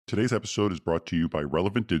Today's episode is brought to you by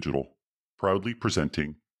Relevant Digital, proudly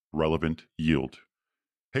presenting Relevant Yield.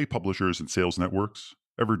 Hey, publishers and sales networks,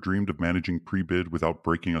 ever dreamed of managing pre-bid without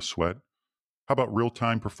breaking a sweat? How about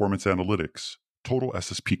real-time performance analytics, total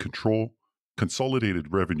SSP control,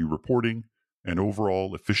 consolidated revenue reporting, and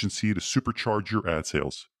overall efficiency to supercharge your ad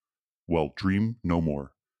sales? Well, dream no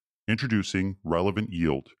more. Introducing Relevant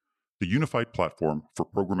Yield, the unified platform for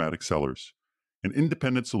programmatic sellers. An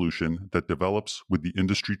independent solution that develops with the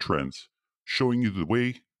industry trends, showing you the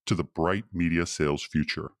way to the bright media sales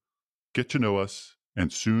future. Get to know us,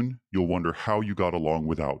 and soon you'll wonder how you got along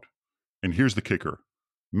without. And here's the kicker.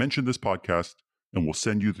 Mention this podcast, and we'll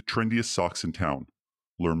send you the trendiest socks in town.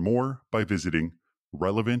 Learn more by visiting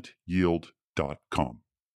relevantyield.com.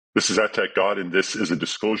 This is AdTech God, and this is a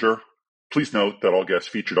disclosure. Please note that all guests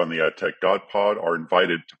featured on the AdTech God pod are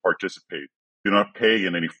invited to participate. Do not pay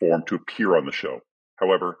in any form to appear on the show.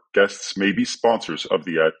 However, guests may be sponsors of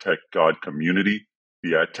the AdTech God community,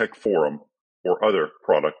 the AdTech forum, or other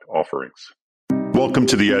product offerings. Welcome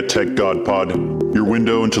to the AdTech God pod, your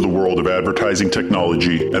window into the world of advertising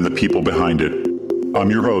technology and the people behind it.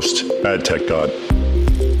 I'm your host, AdTech God.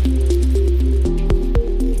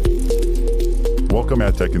 Welcome,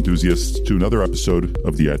 AdTech enthusiasts, to another episode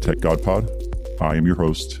of the AdTech God pod. I am your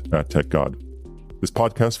host, AdTech God. This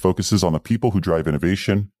podcast focuses on the people who drive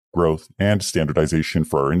innovation, growth, and standardization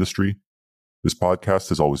for our industry. This podcast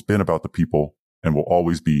has always been about the people and will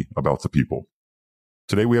always be about the people.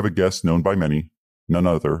 Today we have a guest known by many, none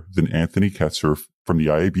other than Anthony Katsur from the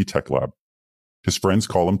IAB Tech Lab. His friends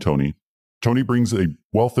call him Tony. Tony brings a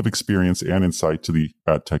wealth of experience and insight to the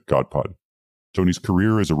AdTech God pod. Tony's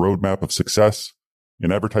career is a roadmap of success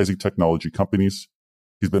in advertising technology companies.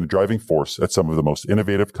 He's been a driving force at some of the most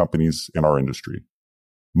innovative companies in our industry.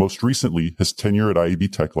 Most recently, his tenure at IAB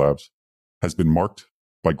Tech Labs has been marked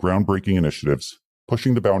by groundbreaking initiatives,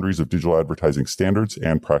 pushing the boundaries of digital advertising standards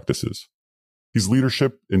and practices. His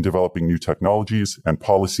leadership in developing new technologies and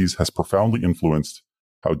policies has profoundly influenced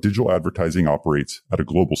how digital advertising operates at a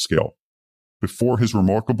global scale. Before his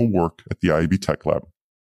remarkable work at the IAB Tech Lab,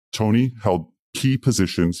 Tony held key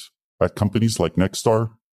positions at companies like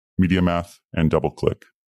Nexstar, MediaMath, and DoubleClick.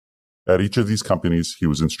 At each of these companies, he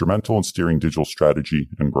was instrumental in steering digital strategy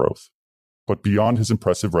and growth. But beyond his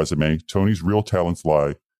impressive resume, Tony's real talents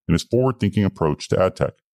lie in his forward-thinking approach to ad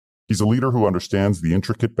tech. He's a leader who understands the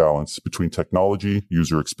intricate balance between technology,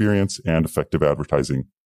 user experience, and effective advertising.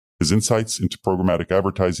 His insights into programmatic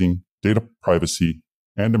advertising, data privacy,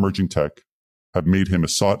 and emerging tech have made him a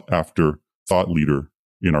sought-after thought leader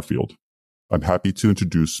in our field. I'm happy to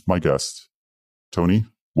introduce my guest. Tony,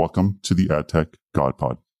 welcome to the AdTech God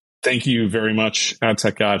pod. Thank you very much,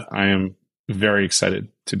 AdTech God. I am very excited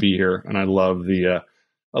to be here, and I love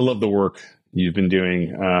the work you've been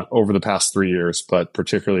doing over the past 3 years. But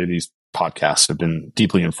particularly, these podcasts have been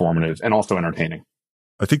deeply informative and also entertaining.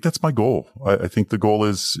 I think that's my goal. I think the goal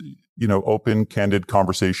is, open, candid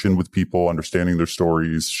conversation with people, understanding their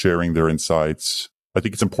stories, sharing their insights. I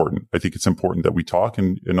think it's important. I think it's important that we talk,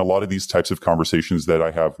 and in a lot of these types of conversations that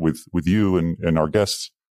I have with you and our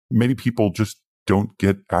guests, many people just don't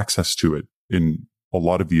get access to it in a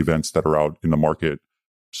lot of the events that are out in the market.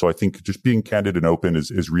 So I think just being candid and open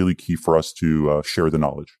is really key for us to share the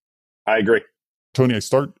knowledge. I agree. Tony, I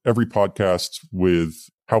start every podcast with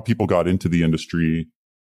how people got into the industry.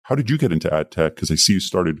 How did you get into ad tech? Because I see you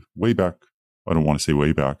started way back. I don't want to say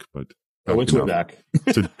way back, but I went way back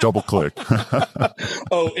to DoubleClick.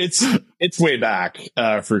 Oh, it's way back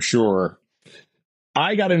for sure.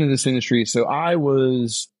 I got into this industry. So I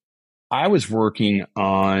was working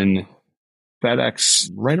on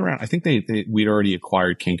FedEx right around, I think we'd already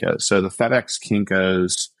acquired Kinko's. So the FedEx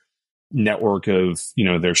Kinko's network of,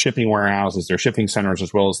 their shipping warehouses, their shipping centers,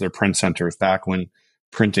 as well as their print centers back when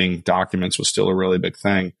printing documents was still a really big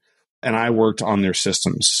thing. And I worked on their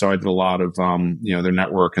systems. So I did a lot of, their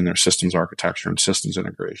network and their systems architecture and systems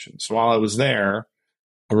integration. So while I was there,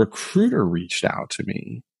 a recruiter reached out to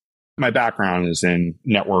me. My background is in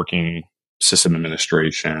networking, system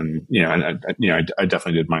administration, I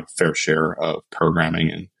definitely did my fair share of programming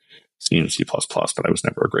in C and C++, but I was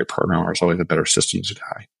never a great programmer. I was always a better systems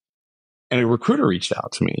guy. And a recruiter reached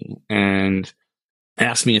out to me and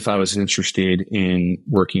asked me if I was interested in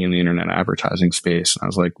working in the internet advertising space. And I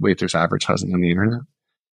was like, wait, there's advertising on the internet?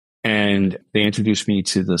 And they introduced me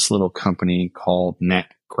to this little company called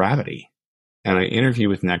NetGravity. And I interviewed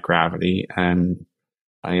with NetGravity, and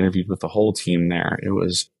I interviewed with the whole team there. It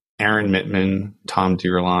was Aaron Mittman, Tom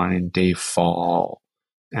Deerline, Dave Fall,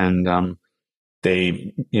 and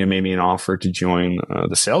they made me an offer to join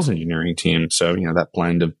the sales engineering team. So, that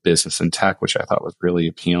blend of business and tech, which I thought was really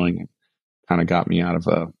appealing and kind of got me out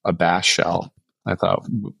of a bash shell. I thought,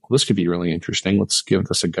 well, this could be really interesting. Let's give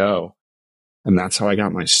this a go. And that's how I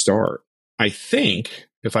got my start. I think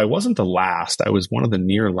if I wasn't the last, I was one of the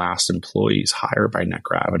near last employees hired by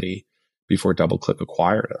NetGravity before DoubleClick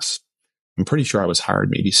acquired us. I'm pretty sure I was hired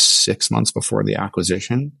maybe 6 months before the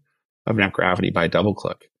acquisition of NetGravity by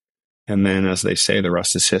DoubleClick. And then, as they say, the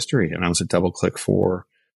rest is history. And I was at DoubleClick for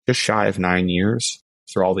just shy of 9 years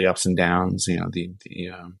through all the ups and downs, the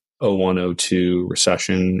 0102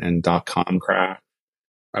 recession and .com crash.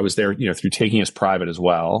 I was there, through taking us private as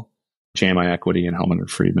well. JMI Equity and Hellman and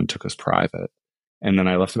Friedman took us private. And then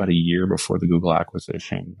I left about a year before the Google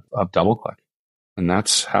acquisition of DoubleClick. And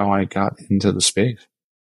that's how I got into the space.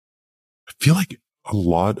 I feel like a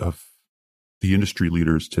lot of the industry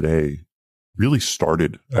leaders today really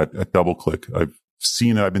started at DoubleClick. I've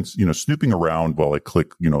seen it. I've been, snooping around while I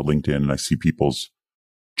click, LinkedIn, and I see people's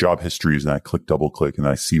job histories, and I click DoubleClick, and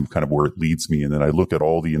I see kind of where it leads me. And then I look at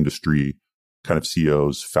all the industry kind of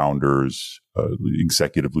CEOs, founders,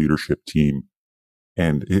 executive leadership team.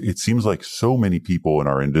 And it seems like so many people in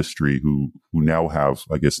our industry who now have,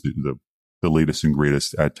 I guess, the latest and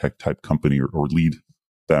greatest ad tech type company or lead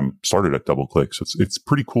them started at DoubleClick. So it's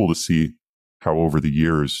pretty cool to see how over the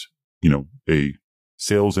years, a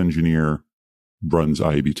sales engineer runs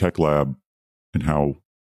IAB Tech Lab, and how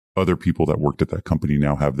other people that worked at that company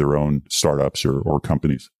now have their own startups or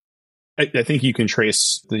companies. I think you can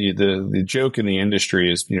trace the joke in the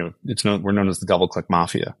industry is, we're known as the DoubleClick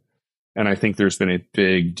Mafia. And I think there's been a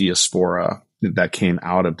big diaspora that came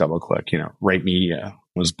out of DoubleClick. Right Media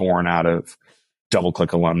was born out of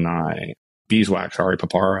DoubleClick alumni. Beeswax, Ari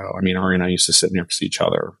Paparo. Ari and I used to sit next to each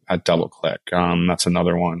other at DoubleClick. That's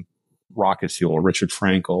another one. Rocket Fuel, Richard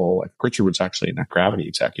Frankel. Richard was actually a NetGravity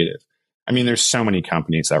executive. There's so many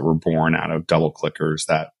companies that were born out of DoubleClickers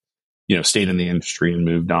that, stayed in the industry and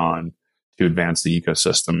moved on to advance the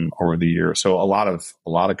ecosystem over the years. So a lot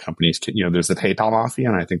of companies, there's the PayPal Mafia,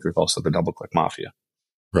 and I think there's also the DoubleClick Mafia.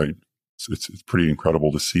 Right. So it's pretty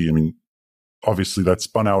incredible to see. Obviously that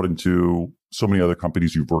spun out into so many other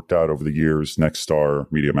companies you've worked at over the years: Nexstar,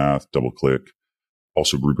 MediaMath, DoubleClick,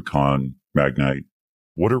 also Rubicon, Magnite.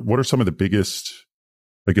 What are some of the biggest,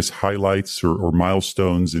 I guess, highlights or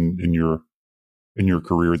milestones in your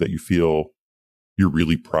career that you feel you're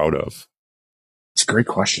really proud of? It's a great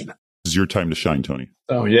question. It's your time to shine, Tony.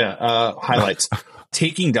 Oh yeah. Highlights.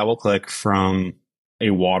 Taking DoubleClick from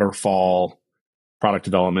a waterfall product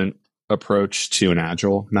development approach to an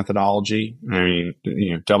agile methodology.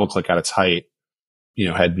 DoubleClick at its height,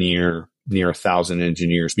 had near 1,000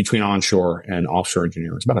 engineers between onshore and offshore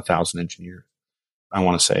engineers, about 1,000 engineers. I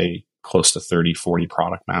want to say close to 30, 40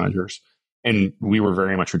 product managers. And we were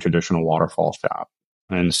very much a traditional waterfall shop.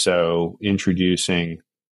 And so introducing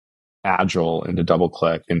agile into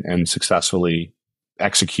DoubleClick and successfully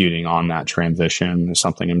executing on that transition is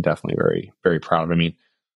something I'm definitely very, very proud of.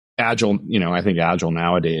 Agile, I think agile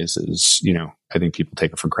nowadays is, I think people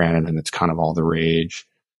take it for granted and it's kind of all the rage.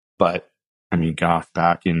 But gosh,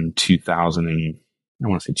 back in 2000 and I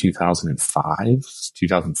want to say 2005,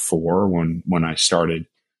 2004, when I started,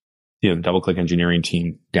 the DoubleClick engineering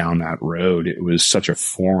team down that road, it was such a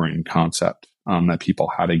foreign concept that people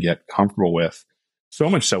had to get comfortable with. So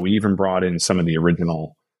much so, we even brought in some of the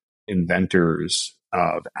original inventors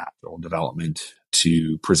of agile development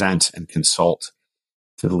to present and consult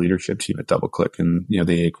to the leadership team at DoubleClick, and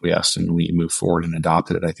they acquiesced and we moved forward and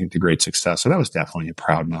adopted it, I think, to great success. So that was definitely a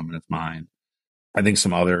proud moment of mine. I think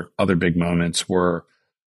some other big moments were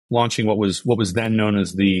launching what was then known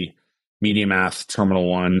as the MediaMath Terminal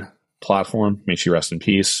 1 platform. May she rest in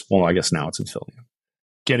peace. Well, I guess now it's Infinium.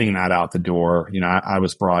 Getting that out the door, I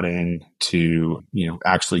was brought in to,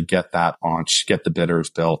 actually get that launched, get the bidders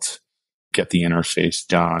built, get the interface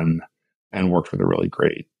done, and worked with a really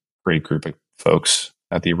great group of folks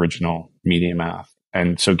at the original MediaMath.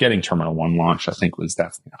 And so getting Terminal 1 launched, I think, was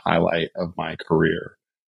definitely a highlight of my career.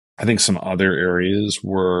 I think some other areas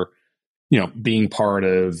were, being part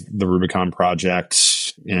of the Rubicon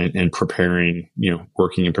project and preparing,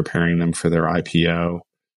 working and preparing them for their IPO,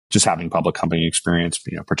 just having public company experience,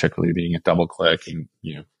 particularly being at DoubleClick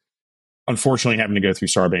and, unfortunately having to go through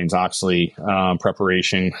Sarbanes-Oxley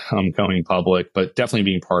preparation, going public, but definitely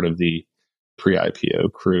being part of the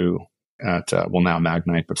pre-IPO crew at, now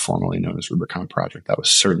Magnite, but formerly known as Rubicon Project. That was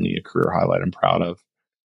certainly a career highlight I'm proud of.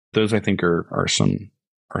 Those, I think, are some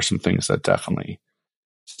things that definitely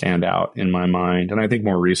stand out in my mind. And I think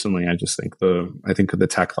more recently, I think the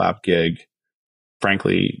Tech Lab gig,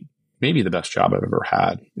 frankly, maybe the best job I've ever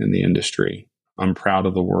had in the industry. I'm proud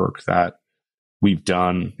of the work that we've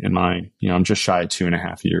done in my, I'm just shy of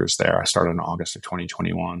 2.5 years there. I started in August of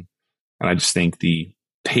 2021. And I just think the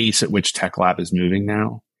pace at which Tech Lab is moving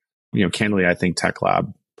now, candidly, I think Tech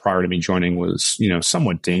Lab prior to me joining was,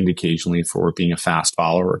 somewhat dinged occasionally for being a fast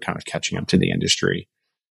follower or kind of catching up to the industry.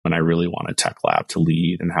 When I really wanted Tech Lab to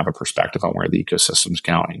lead and have a perspective on where the ecosystem's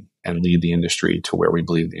going and lead the industry to where we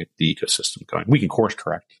believe the ecosystem going. We can course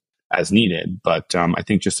correct as needed, but I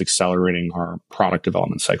think just accelerating our product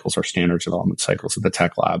development cycles, our standards development cycles at the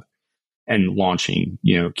Tech Lab, and launching,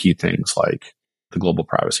 key things like the global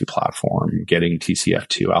privacy platform, getting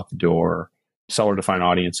TCF2 out the door, seller-defined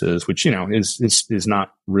audiences, which, is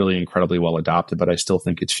not really incredibly well adopted, but I still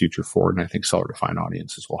think it's future forward. And I think seller-defined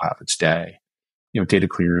audiences will have its day. Data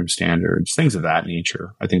clean room standards, things of that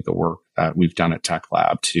nature. I think the work that we've done at Tech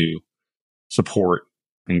Lab to support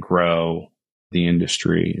and grow the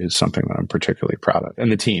industry is something that I'm particularly proud of.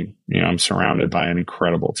 And the team, I'm surrounded by an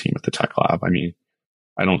incredible team at the Tech Lab. I mean,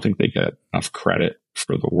 I don't think they get enough credit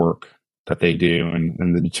for the work that they do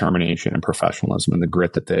and the determination and professionalism and the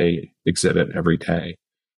grit that they exhibit every day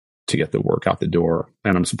to get the work out the door.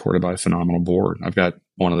 And I'm supported by a phenomenal board. I've got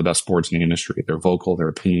one of the best boards in the industry. They're vocal, they're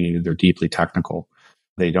opinionated, they're deeply technical.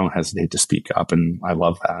 They don't hesitate to speak up. And I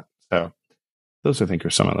love that. So those, I think,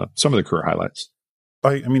 are some of the career highlights.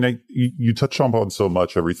 You touched on so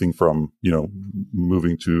much, everything from,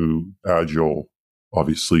 moving to Agile,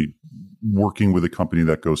 obviously working with a company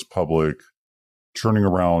that goes public, turning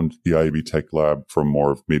around the IAB Tech Lab from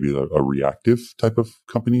more of maybe a reactive type of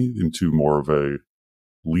company into more of a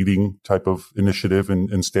leading type of initiative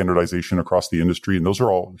and standardization across the industry. And those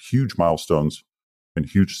are all huge milestones and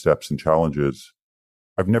huge steps and challenges.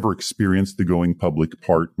 I've never experienced the going public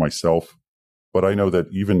part myself, but I know that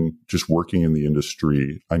even just working in the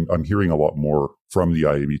industry, I'm hearing a lot more from the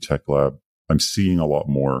IAB Tech Lab. I'm seeing a lot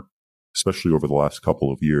more, especially over the last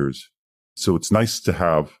couple of years. So it's nice to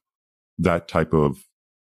have that type of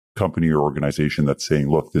company or organization that's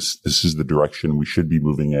saying, look, this is the direction we should be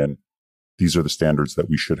moving in. These are the standards that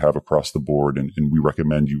we should have across the board. And we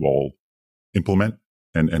recommend you all implement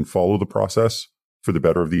and follow the process for the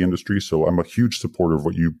better of the industry. So I'm a huge supporter of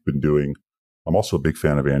what you've been doing. I'm also a big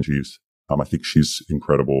fan of Angie's. I think she's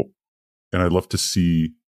incredible. And I'd love to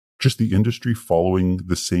see just the industry following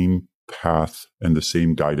the same path and the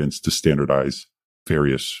same guidance to standardize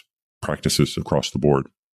various practices across the board.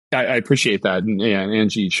 I appreciate that. And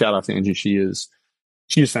Angie, shout out to Angie. She is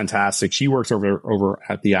fantastic. She works over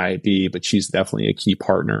at the IAB, but she's definitely a key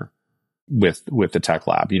partner with the Tech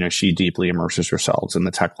Lab. She deeply immerses herself in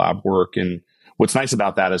the Tech Lab work. And what's nice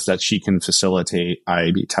about that is that she can facilitate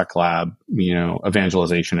IAB Tech Lab,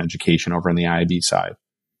 evangelization, education over on the IAB side.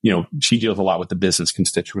 She deals a lot with the business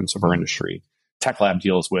constituents of our industry. Tech Lab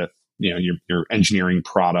deals with, your engineering,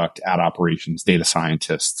 product, ad operations, data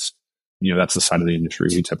scientists. That's the side of the industry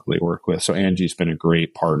we typically work with. So Angie's been a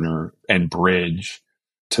great partner and bridge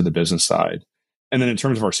to the business side. And then in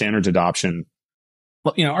terms of our standards adoption,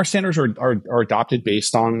 well, our standards are adopted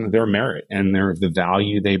based on their merit and the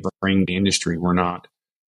value they bring to the industry. The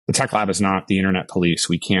Tech Lab is not the internet police.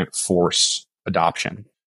 We can't force adoption.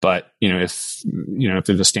 But, if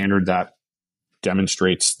there's a standard that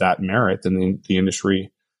demonstrates that merit, then the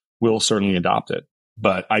industry will certainly adopt it.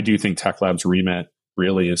 But I do think Tech Lab's remit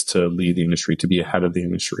really is to lead the industry, to be ahead of the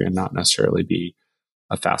industry and not necessarily be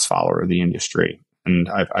a fast follower of the industry. And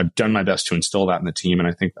I've done my best to instill that in the team. And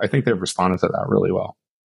I think they've responded to that really well.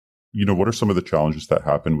 What are some of the challenges that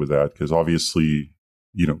happen with that? Because obviously,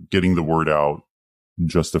 getting the word out,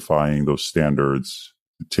 justifying those standards,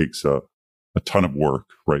 it takes a ton of work,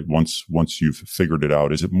 right? Once you've figured it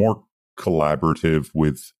out, is it more collaborative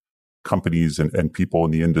with companies and people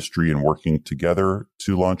in the industry and working together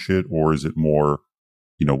to launch it? Or is it more,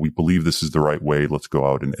 we believe this is the right way, let's go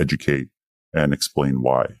out and educate and explain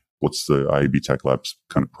why? What's the IAB Tech Lab's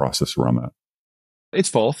kind of process around that?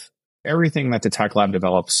 It's both. Everything that the Tech Lab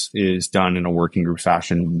develops is done in a working group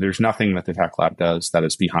fashion. There's nothing that the Tech Lab does that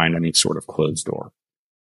is behind any sort of closed door.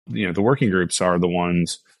 The working groups are the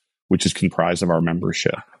ones which is comprised of our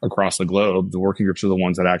membership across the globe. The working groups are the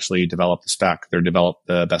ones that actually develop the spec. They develop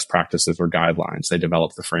the best practices or guidelines. They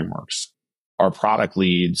develop the frameworks. Our product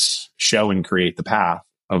leads show and create the path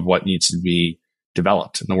of what needs to be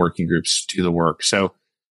developed, and the working groups do the work. So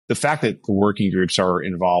the fact that the working groups are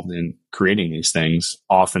involved in creating these things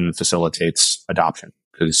often facilitates adoption,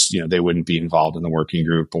 because, they wouldn't be involved in the working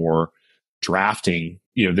group or drafting.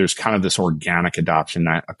 There's kind of this organic adoption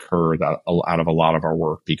that occurred out of a lot of our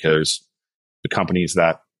work, because the companies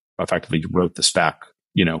that effectively wrote the spec,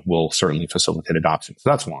 will certainly facilitate adoption. So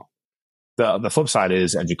that's one. The flip side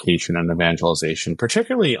is education and evangelization,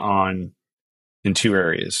 particularly in two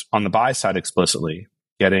areas. On the buy side, explicitly,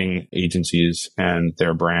 getting agencies and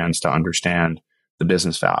their brands to understand the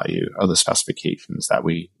business value of the specifications that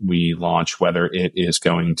we launch, whether it is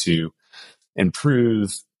going to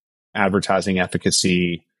improve advertising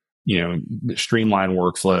efficacy, streamline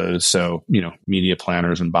workflows. So, media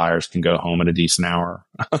planners and buyers can go home at a decent hour,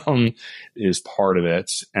 is part of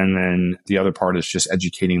it. And then the other part is just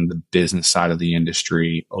educating the business side of the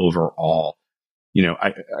industry overall.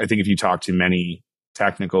 I think if you talk to many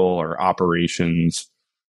technical or operations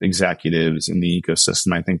executives in the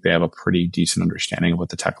ecosystem, I think they have a pretty decent understanding of what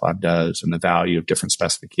the Tech Lab does and the value of different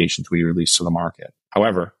specifications we release to the market.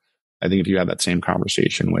 However, I think if you had that same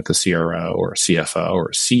conversation with a CRO or a CFO or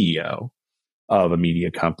a CEO of a media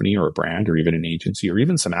company or a brand or even an agency or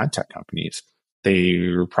even some ad tech companies,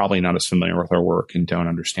 they're probably not as familiar with our work and don't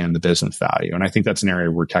understand the business value. And I think that's an area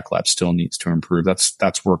where Tech Lab still needs to improve.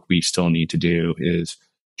 That's work we still need to do, is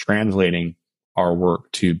translating our work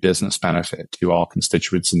to business benefit to all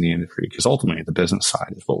constituents in the industry, because ultimately the business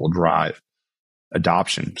side is what will drive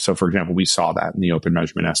adoption. So, for example, we saw that in the Open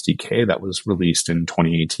Measurement SDK that was released in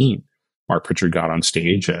 2018. Mark Pritchard got on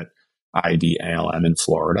stage at IDALM in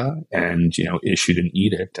Florida and, issued an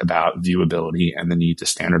edict about viewability and the need to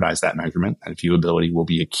standardize that measurement. And viewability will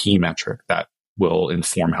be a key metric that will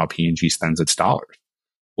inform how P&G spends its dollars.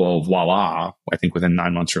 Well, voila, I think within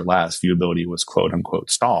 9 months or less, viewability was quote unquote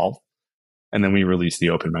solved. And then we released the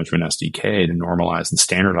Open Measurement SDK to normalize and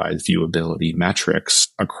standardize viewability metrics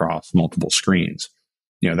across multiple screens.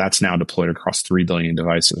 That's now deployed across 3 billion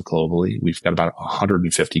devices globally. We've got about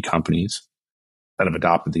 150 companies that have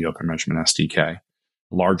adopted the Open Measurement SDK,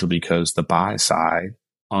 largely because the buy side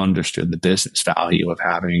understood the business value of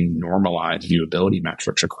having normalized viewability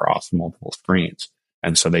metrics across multiple screens.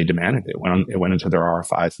 And so they demanded it. It went into their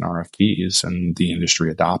RFIs and RFPs, and the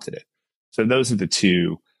industry adopted it. So those are the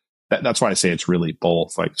two. That's why I say it's really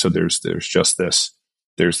both. So there's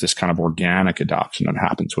this kind of organic adoption that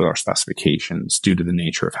happens with our specifications due to the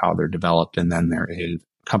nature of how they're developed. And then there is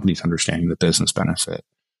companies understanding the business benefit.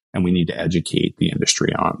 And we need to educate the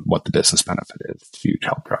industry on what the business benefit is to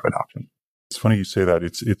help drive adoption. It's funny you say that.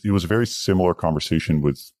 It was a very similar conversation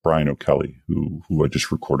with Brian O'Kelly, who I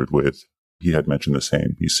just recorded with. He had mentioned the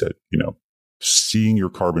same. He said, seeing your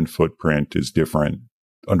carbon footprint is different.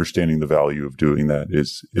 Understanding the value of doing that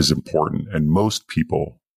is important. And most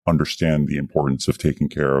people understand the importance of taking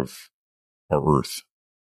care of our earth.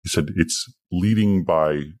 He said it's leading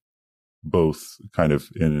by both kind of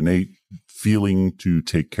an innate feeling to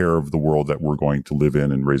take care of the world that we're going to live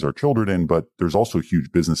in and raise our children in, but there's also a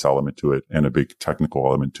huge business element to it and a big technical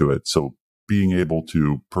element to it. So being able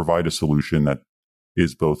to provide a solution that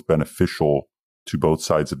is both beneficial to both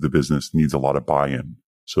sides of the business needs a lot of buy-in.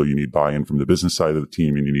 So you need buy-in from the business side of the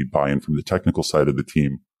team and you need buy-in from the technical side of the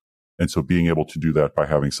team. And so being able to do that by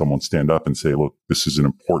having someone stand up and say, look, this is an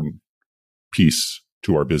important piece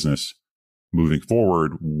to our business. Moving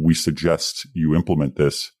forward, we suggest you implement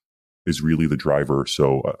this, is really the driver.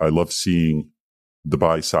 So I love seeing the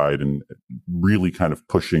buy side and really kind of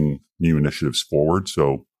pushing new initiatives forward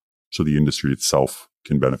so the industry itself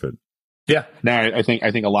can benefit. Yeah. No, I think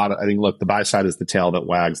look, the buy side is the tail that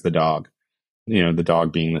wags the dog. The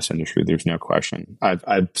dog being this industry, there's no question.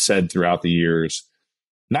 I've said throughout the years,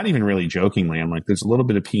 not even really jokingly, I'm like, there's a little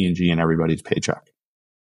bit of P&G in everybody's paycheck.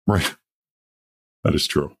 Right. That is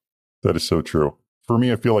true. That is so true. For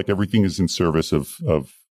me, I feel like everything is in service of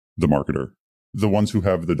the marketer. The ones who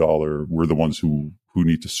have the dollar, we're the ones who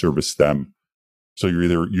need to service them. So you're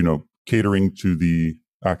either, catering to the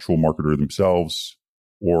actual marketer themselves,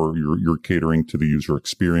 or you're catering to the user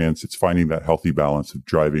experience. It's finding that healthy balance of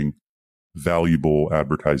driving valuable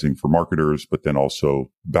advertising for marketers, but then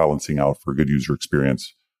also balancing out for a good user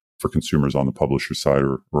experience for consumers on the publisher side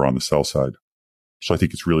or on the sell side. So I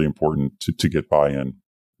think it's really important to get buy-in.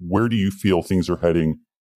 Where do you feel things are heading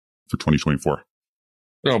for 2024?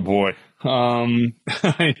 Oh boy.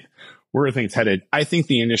 Where are things headed? I think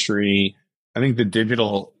the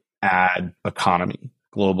digital ad economy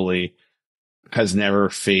globally has never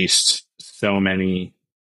faced so many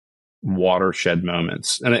watershed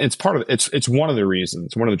moments. And it's one of the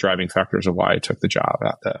reasons, one of the driving factors of why I took the job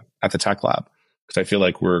at the Tech Lab. Because I feel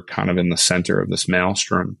like we're kind of in the center of this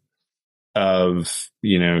maelstrom of,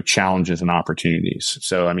 challenges and opportunities.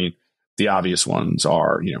 So, the obvious ones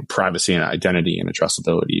are, privacy and identity and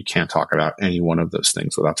addressability. You can't talk about any one of those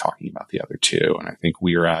things without talking about the other two. And I think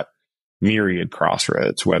we are at myriad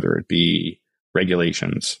crossroads, whether it be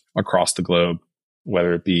regulations across the globe,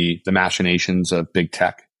 whether it be the machinations of big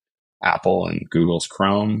tech, Apple and Google's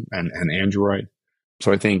Chrome and Android.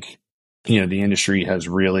 So I think, the industry has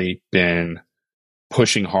really been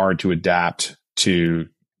pushing hard to adapt to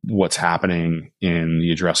what's happening in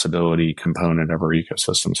the addressability component of our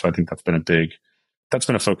ecosystem. So I think that's been a big that's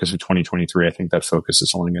been a focus of 2023. I think that focus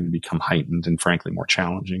is only going to become heightened and frankly more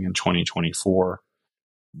challenging in 2024.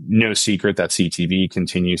 No secret that CTV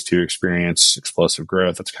continues to experience explosive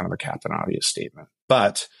growth. That's kind of a captain obvious statement.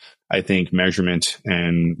 But I think measurement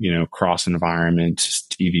and, cross environment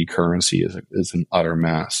TV currency is an utter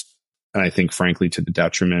mess. And I think frankly, to the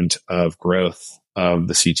detriment of growth of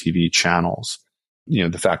the CTV channels, the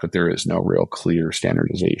fact that there is no real clear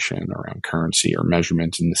standardization around currency or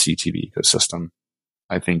measurement in the CTV ecosystem,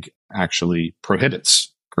 I think actually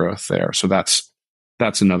prohibits growth there. So that's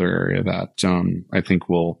another area that I think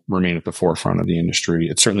will remain at the forefront of the industry.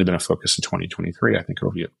 It's certainly been a focus of 2023. I think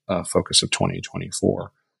it'll be a focus of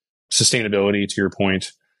 2024. Sustainability, to your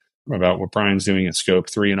point about what Brian's doing at Scope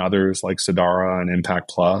 3 and others like Sadara and Impact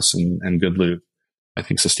Plus and Good Loop, I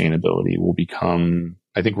think sustainability will become,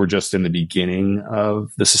 I think we're just in the beginning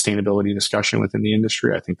of the sustainability discussion within the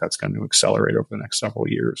industry. I think that's going to accelerate over the next several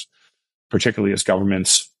years, particularly as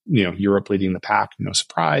governments, Europe leading the pack, no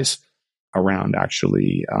surprise, around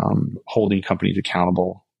actually holding companies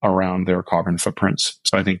accountable around their carbon footprints.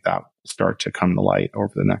 So I think that will start to come to light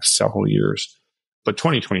over the next several years. But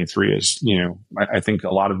 2023 is, I think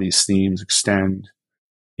a lot of these themes extend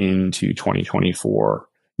into 2024.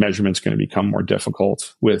 Measurement's going to become more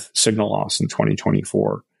difficult with signal loss in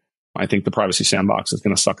 2024. I think the privacy sandbox is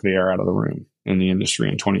going to suck the air out of the room in the industry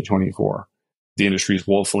in 2024. The industry is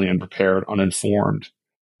woefully unprepared, uninformed.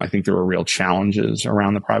 I think there are real challenges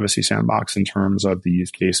around the privacy sandbox in terms of the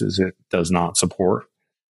use cases it does not support,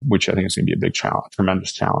 which I think is going to be a big challenge,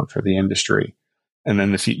 tremendous challenge for the industry. And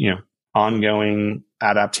then ongoing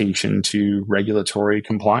adaptation to regulatory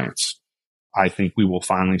compliance. I think we will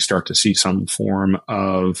finally start to see some form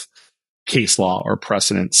of case law or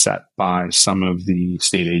precedent set by some of the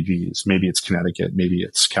state AGs. Maybe it's Connecticut, maybe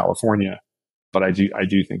it's California. But I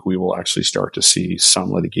do think we will actually start to see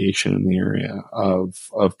some litigation in the area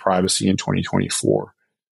of privacy in 2024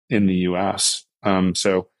 in the US.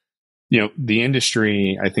 So, the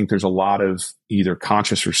industry, I think there's a lot of either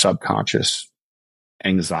conscious or subconscious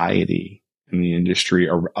anxiety in the industry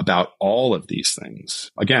about all of these things.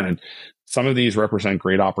 Again, and some of these represent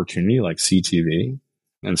great opportunity like CTV,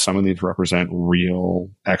 and some of these represent real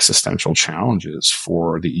existential challenges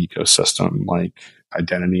for the ecosystem, like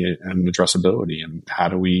identity and addressability. And how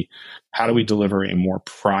do we deliver a more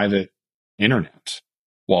private internet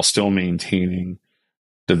while still maintaining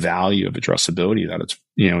the value of addressability that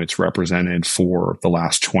it's represented for the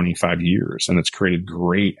last 25 years. And it's created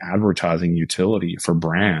great advertising utility for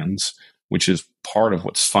brands, which is part of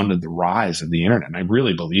what's funded the rise of the internet. And I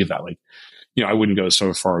really believe that, I wouldn't go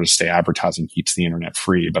so far as to say advertising keeps the internet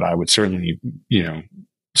free, but I would certainly,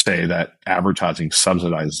 say that advertising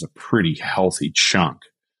subsidizes a pretty healthy chunk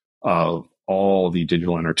of all the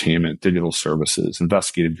digital entertainment, digital services,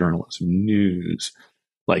 investigative journalism, news.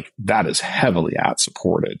 That is heavily ad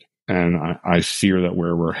supported. And I fear that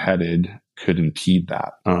where we're headed could impede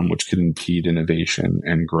that, which could impede innovation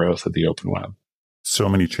and growth of the open web. So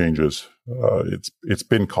many changes. It's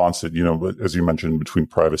been constant, as you mentioned, between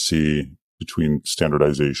privacy, between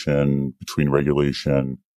standardization, between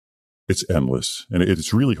regulation. It's endless. And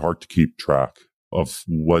it's really hard to keep track of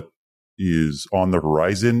what is on the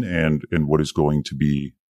horizon and what is going to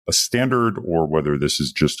be a standard, or whether this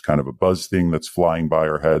is just kind of a buzz thing that's flying by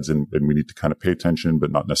our heads and we need to kind of pay attention,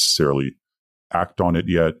 but not necessarily act on it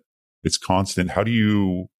yet. It's constant. How do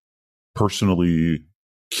you personally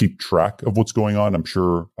keep track of what's going on? I'm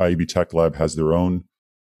sure IAB Tech Lab has their own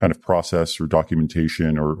kind of process or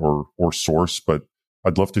documentation or source, but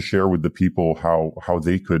I'd love to share with the people how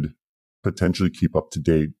they could potentially keep up to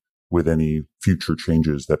date with any future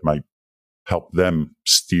changes that might help them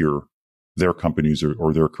steer their companies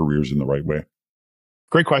or their careers in the right way.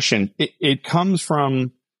 Great question. It comes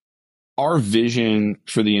from our vision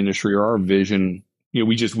for the industry, or our vision.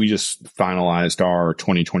 We just finalized our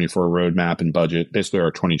 2024 roadmap and budget, basically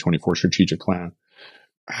our 2024 strategic plan.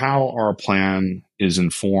 How our plan is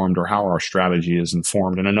informed, or how our strategy is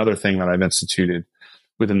informed. And another thing that I've instituted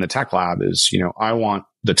within the tech lab is, I want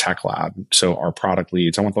the tech lab, so our product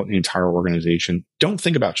leads, I want the entire organization. Don't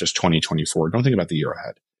think about just 2024. Don't think about the year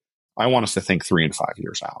ahead. I want us to think 3 and 5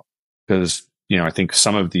 years out, because, I think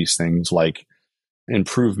some of these things like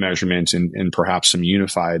improved measurement and perhaps some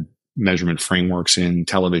unified measurement frameworks in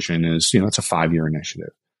television is, it's a 5-year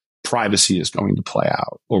initiative. Privacy is going to play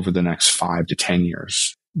out over the next 5 to 10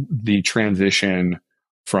 years. The transition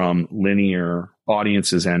from linear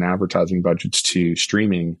audiences and advertising budgets to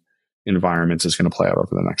streaming environments is going to play out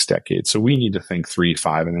over the next decade. So we need to think 3,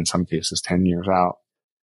 5, and in some cases 10 years out.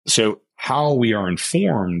 So how we are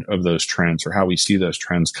informed of those trends, or how we see those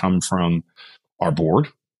trends, come from our board,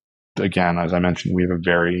 again, as I mentioned, we have a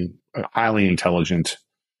very highly intelligent,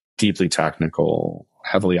 deeply technical,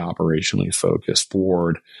 heavily operationally focused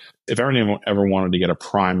board. If anyone ever wanted to get a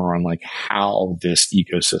primer on like how this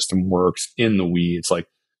ecosystem works in the weeds, like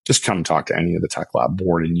just come talk to any of the Tech Lab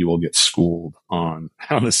board and you will get schooled on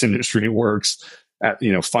how this industry works at,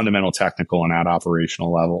 fundamental technical and at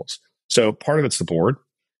operational levels. So part of it's the board.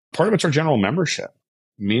 Part of it's our general membership.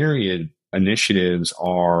 Myriad initiatives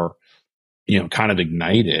are, kind of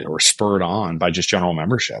ignited or spurred on by just general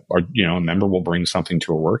membership. Or, a member will bring something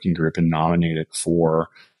to a working group and nominate it for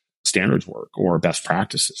standards work or best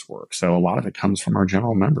practices work. So a lot of it comes from our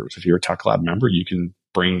general members. If you're a Tech Lab member, you can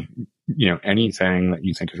bring, anything that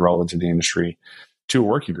you think is relevant to the industry to a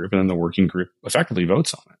working group, and then the working group effectively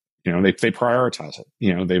votes on it. They prioritize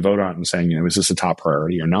it. They vote on it and saying, is this a top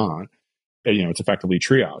priority or not? And, it's effectively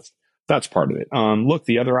triaged. That's part of it. Look,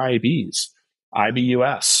 the other IABs,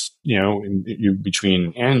 IBUS,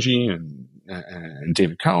 between Angie and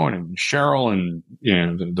David Cohen and Cheryl and,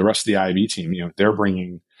 the rest of the IAB team, they're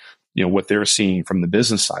bringing, what they're seeing from the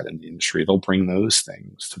business side of the industry. They'll bring those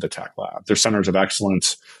things to the Tech Lab. Their centers of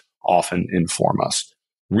excellence often inform us.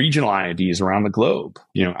 Regional IABs around the globe,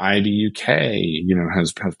 IAB UK,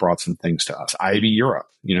 has brought some things to us. IAB Europe,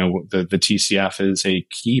 the TCF is a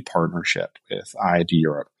key partnership with IAB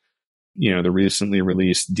Europe. The recently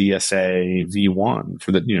released DSA V1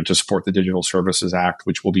 for to support the Digital Services Act,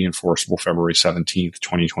 which will be enforceable February 17th,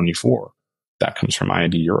 2024. That comes from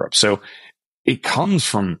IAB Europe. So it comes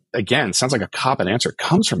from, again, sounds like a cop-out answer. It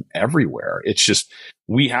comes from everywhere. It's just,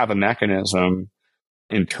 we have a mechanism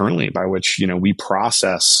internally by which, we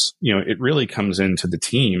process, it really comes into the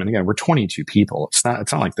team. And again, we're 22 people. It's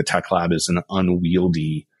not like the Tech Lab is an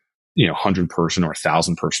unwieldy, 100-person or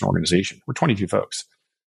 1,000-person organization. We're 22 folks.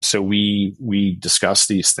 So we discuss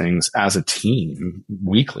these things as a team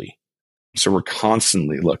weekly. So we're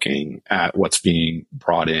constantly looking at what's being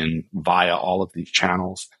brought in via all of these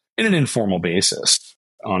channels in an informal basis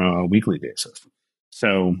on a weekly basis.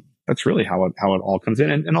 So that's really how it all comes in.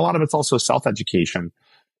 And a lot of it's also self-education.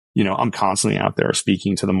 I'm constantly out there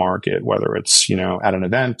speaking to the market, whether it's, at an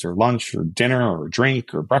event or lunch or dinner or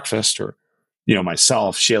drink or breakfast or,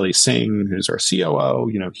 myself, Shaylee Singh, who's our COO,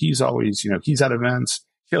 he's always, he's at events.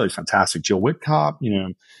 Shaylee's fantastic. Jill Whitcop,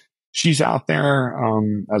 she's out there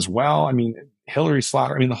as well. I mean, Hillary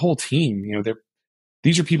Slaughter, the whole team,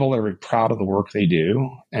 these are people that are proud of the work they do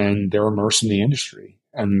and they're immersed in the industry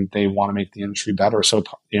and they want to make the industry better. So,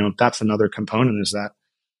 that's another component is that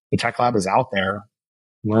the Tech Lab is out there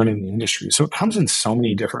learning the industry. So it comes in so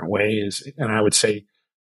many different ways. And I would say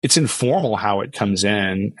it's informal how it comes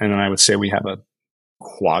in. And I would say we have a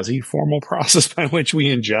quasi-formal process by which we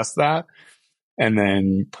ingest that and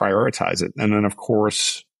then prioritize it. And then, of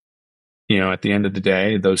course, at the end of the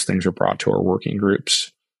day, those things are brought to our working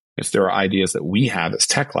groups. If there are ideas that we have as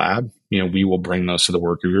Tech Lab, we will bring those to the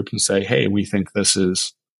working group and say, hey, we think this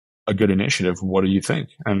is a good initiative. What do you think?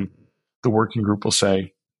 And the working group will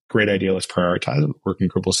say, great idea. Let's prioritize it. The working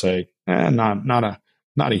group will say, not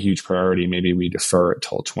a huge priority. Maybe we defer it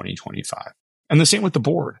till 2025. And the same with the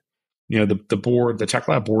board. The Tech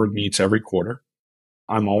Lab board meets every quarter.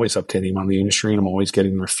 I'm always updating on the industry and I'm always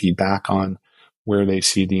getting their feedback on where they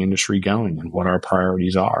see the industry going and what our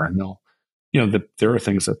priorities are. And they'll, there are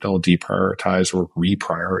things that they'll deprioritize or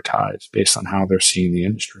reprioritize based on how they're seeing the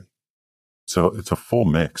industry. So it's a full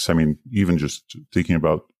mix. Even just thinking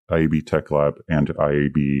about IAB Tech Lab and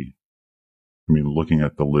IAB, looking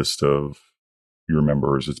at the list of your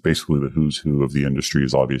members, it's basically the who's who of the industry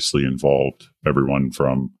is obviously involved. Everyone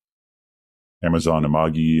from Amazon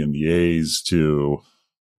Amagi and the A's to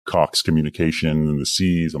Cox Communication and the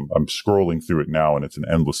C's. I'm scrolling through it now and it's an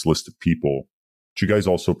endless list of people. But you guys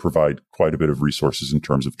also provide quite a bit of resources in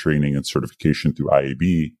terms of training and certification through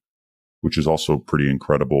IAB, which is also pretty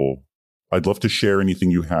incredible. I'd love to share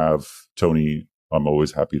anything you have, Tony. I'm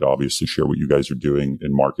always happy to obviously share what you guys are doing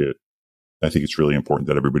in market. I think it's really important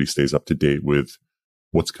that everybody stays up to date with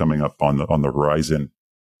what's coming up on the horizon.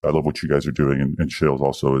 I love what you guys are doing. And Shales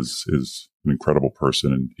also is an incredible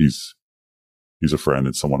person and he's a friend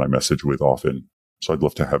and someone I message with often. So I'd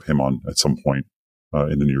love to have him on at some point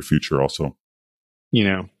in the near future also.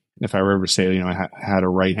 If I were ever to say, I had a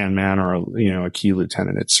right-hand man or, a key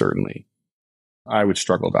lieutenant, it's certainly, I would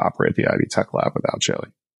struggle to operate the IB Tech Lab without Shelley.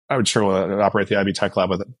 I would struggle to operate the IB Tech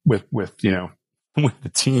Lab with the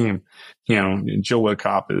team. Jill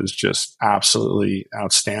Whitcop is just absolutely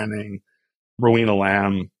outstanding. Rowena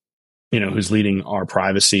Lamb, who's leading our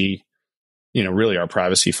privacy, really our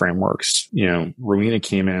privacy frameworks. Rowena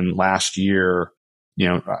came in last year,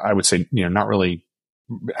 I would say, not really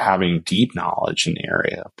having deep knowledge in the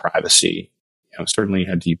area of privacy. certainly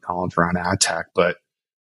had deep knowledge around ad tech, but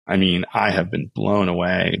I mean, I have been blown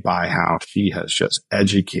away by how she has just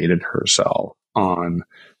educated herself on,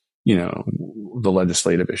 the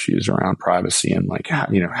legislative issues around privacy and like, how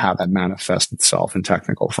that manifests itself in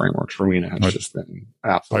technical frameworks. Rowena has just been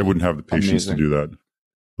absolutely I wouldn't have the patience amazing. to do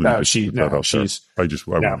that.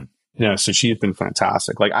 So she has been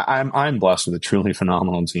fantastic. Like I'm blessed with a truly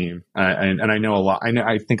phenomenal team. And I know a lot,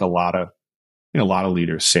 I think a lot of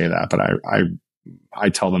leaders say that, but I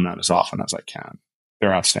tell them that as often as I can.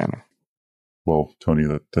 They're outstanding. Well, Tony,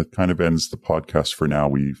 that kind of ends the podcast for now.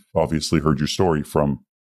 We've obviously heard your story from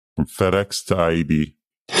FedEx to IAB,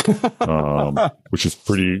 which is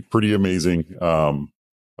pretty amazing.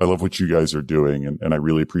 I love what you guys are doing, and I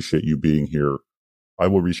really appreciate you being here. I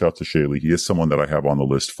will reach out to Shaley. He is someone that I have on the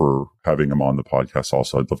list for having him on the podcast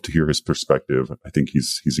also. I'd love to hear his perspective. I think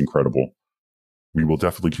he's incredible. We will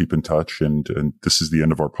definitely keep in touch, and this is the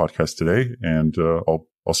end of our podcast today, and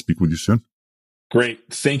I'll speak with you soon.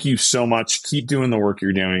 Great. Thank you so much. Keep doing the work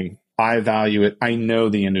you're doing. I value it. I know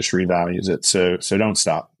the industry values it. So don't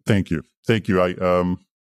stop. Thank you.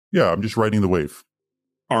 I'm just riding the wave.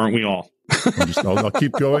 Aren't we all? I'll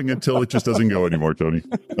keep going until it just doesn't go anymore, Tony.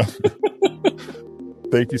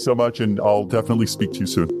 Thank you so much. And I'll definitely speak to you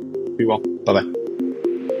soon. Be well. Bye-bye.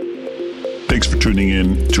 Thanks for tuning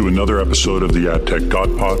in to another episode of the AdTech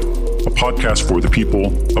God Pod, a podcast for the people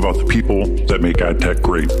about the people that make AdTech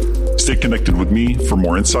great. Stay connected with me for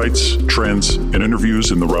more insights, trends, and interviews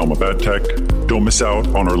in the realm of AdTech. Don't miss out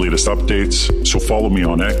on our latest updates, so follow me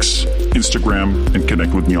on X, Instagram, and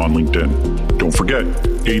connect with me on LinkedIn. Don't forget,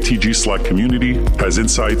 ATG Slack community has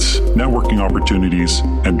insights, networking opportunities,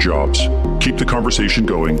 and jobs. Keep the conversation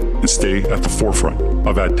going and stay at the forefront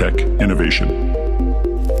of AdTech innovation.